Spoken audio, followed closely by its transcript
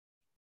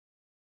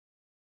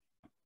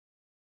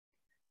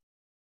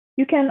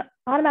You can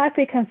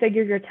automatically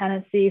configure your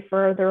tenancy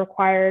for the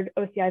required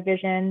OCI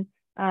Vision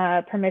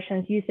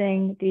permissions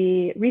using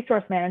the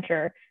resource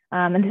manager.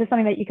 And this is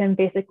something that you can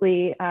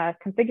basically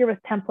configure with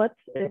templates.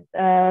 It's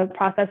a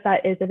process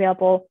that is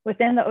available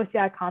within the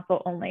OCI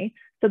console only.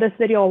 So this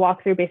video will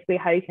walk through basically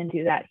how you can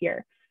do that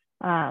here.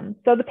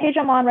 So the page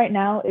I'm on right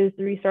now is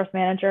the resource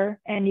manager,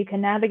 and you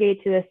can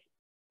navigate to this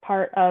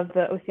part of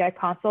the OCI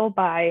console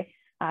by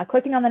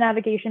clicking on the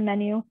navigation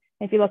menu.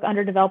 If you look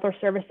under developer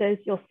services,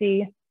 you'll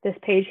see this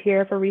page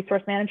here for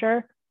resource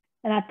manager,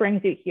 and that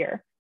brings you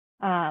here.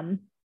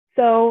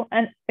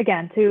 And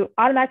again, to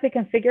automatically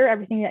configure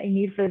everything that you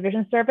need for the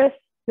vision service,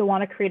 you'll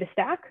want to create a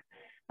stack.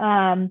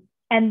 And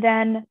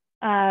then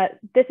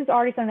this is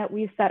already something that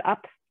we've set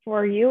up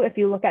for you. If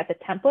you look at the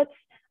templates,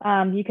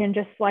 you can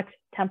just select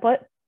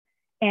template,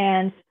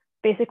 and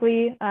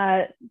basically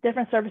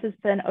different services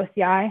within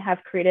OCI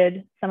have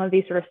created some of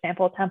these sort of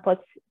sample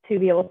templates to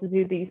be able to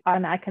do these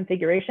automatic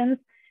configurations.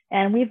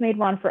 And we've made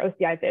one for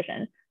OCI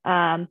Vision.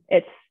 The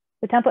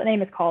template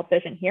name is called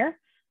Vision here.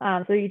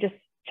 So you just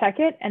check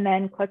it and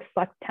then click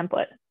select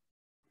template.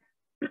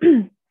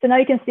 So now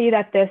you can see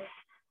that this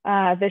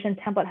Vision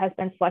template has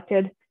been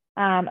selected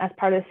as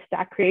part of the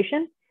stack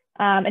creation.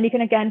 And you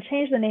can again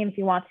change the name if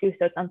you want to,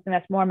 so it's something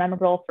that's more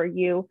memorable for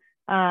you.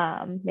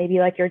 Maybe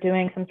like you're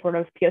doing some sort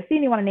of POC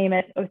and you want to name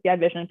it OCI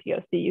Vision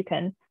POC. You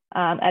can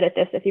edit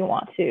this if you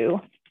want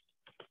to,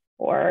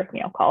 or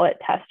call it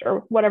test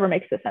or whatever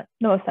makes the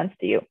most sense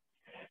to you.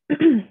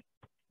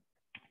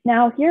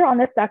 Now here on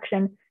this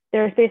section,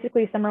 there's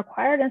basically some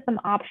required and some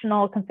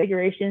optional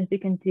configurations you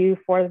can do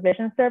for the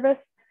vision service.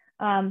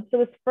 So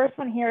this first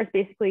one here is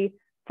basically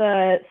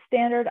the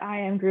standard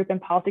IAM group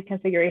and policy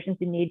configurations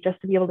you need just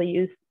to be able to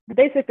use the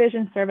basic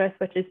vision service,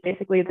 which is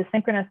basically the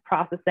synchronous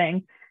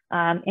processing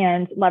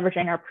and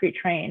leveraging our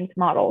pre-trained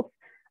models.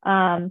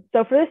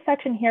 So for this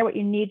section here, what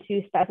you need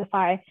to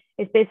specify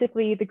is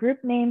basically the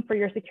group name for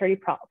your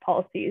security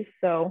policies.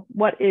 So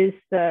what is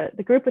the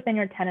group within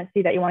your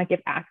tenancy that you want to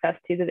give access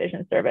to the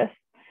vision service?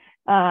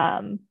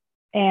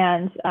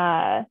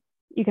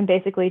 You can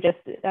basically just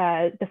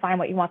define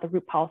what you want the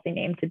root policy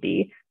name to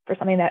be for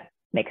something that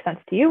makes sense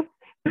to you.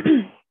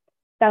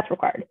 That's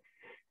required.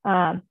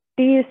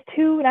 These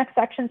two next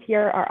sections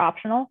here are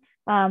optional.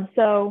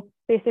 So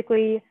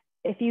basically,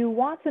 if you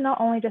want to not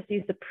only just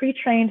use the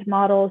pre-trained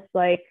models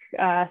like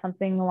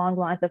something along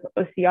the lines of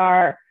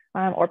OCR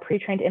or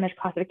pre-trained image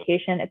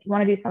classification, if you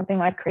want to do something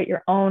like create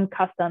your own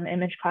custom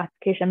image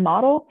classification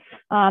model,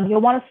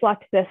 you'll want to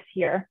select this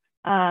here.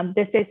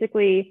 This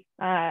basically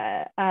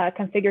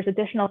configures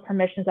additional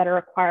permissions that are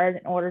required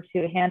in order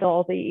to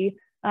handle the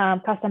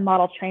custom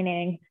model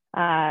training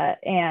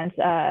and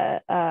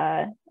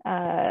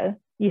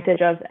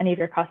usage of any of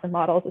your custom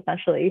models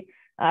essentially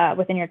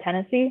within your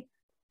tenancy.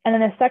 And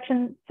then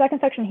the second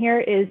section here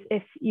is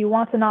if you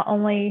want to not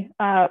only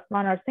run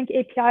our sync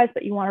APIs,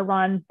 but you want to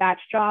run batch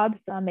jobs,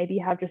 maybe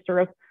you have just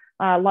sort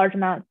of large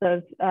amounts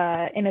of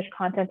image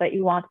content that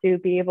you want to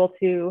be able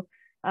to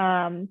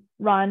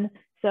run.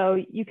 So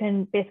you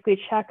can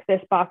basically check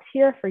this box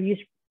here for use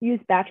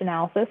batch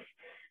analysis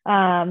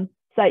so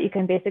that you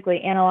can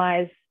basically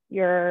analyze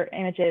your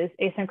images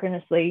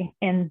asynchronously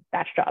in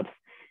batch jobs.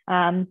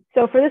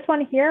 So for this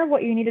one here,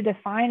 what you need to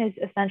define is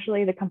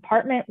essentially the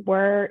compartment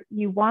where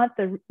you want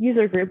the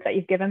user group that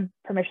you've given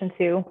permission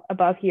to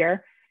above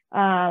here,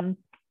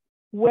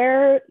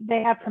 where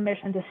they have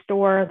permission to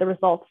store the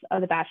results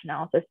of the batch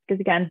analysis.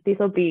 Because again, these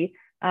will be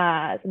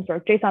some sort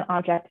of JSON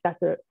object that's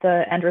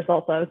the end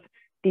result of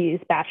these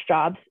batch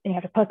jobs, and you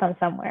have to put them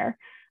somewhere.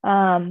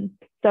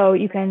 So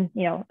you can,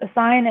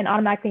 assign and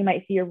automatically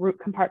might see your root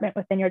compartment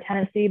within your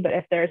tenancy, but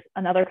if there's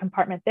another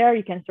compartment there,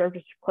 you can sort of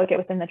just click it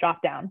within the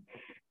dropdown.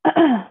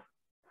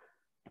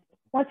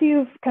 Once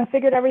you've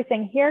configured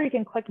everything here, you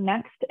can click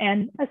next,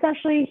 and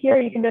essentially here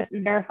you can just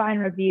verify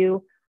and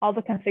review all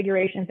the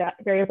configuration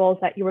variables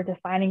that you were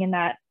defining in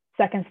that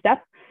second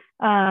step,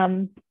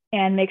 and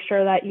make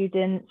sure that you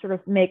didn't sort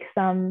of make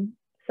some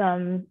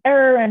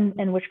error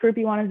in which group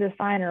you wanted to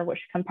define or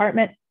which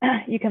compartment.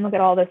 You can look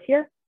at all this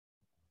here.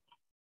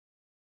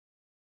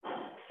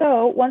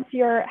 So once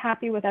you're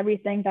happy with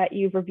everything that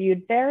you've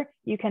reviewed there,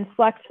 you can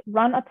select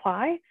Run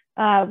Apply.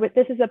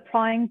 This is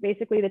applying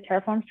basically the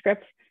Terraform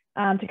script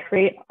to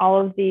create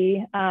all of the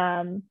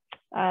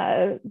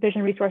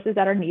vision resources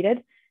that are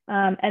needed.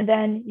 And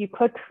then you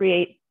click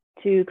Create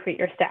to create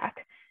your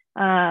stack.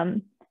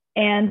 And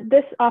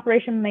this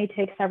operation may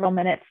take several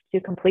minutes to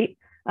complete,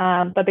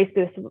 but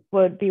basically this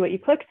would be what you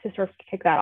click to sort of kick that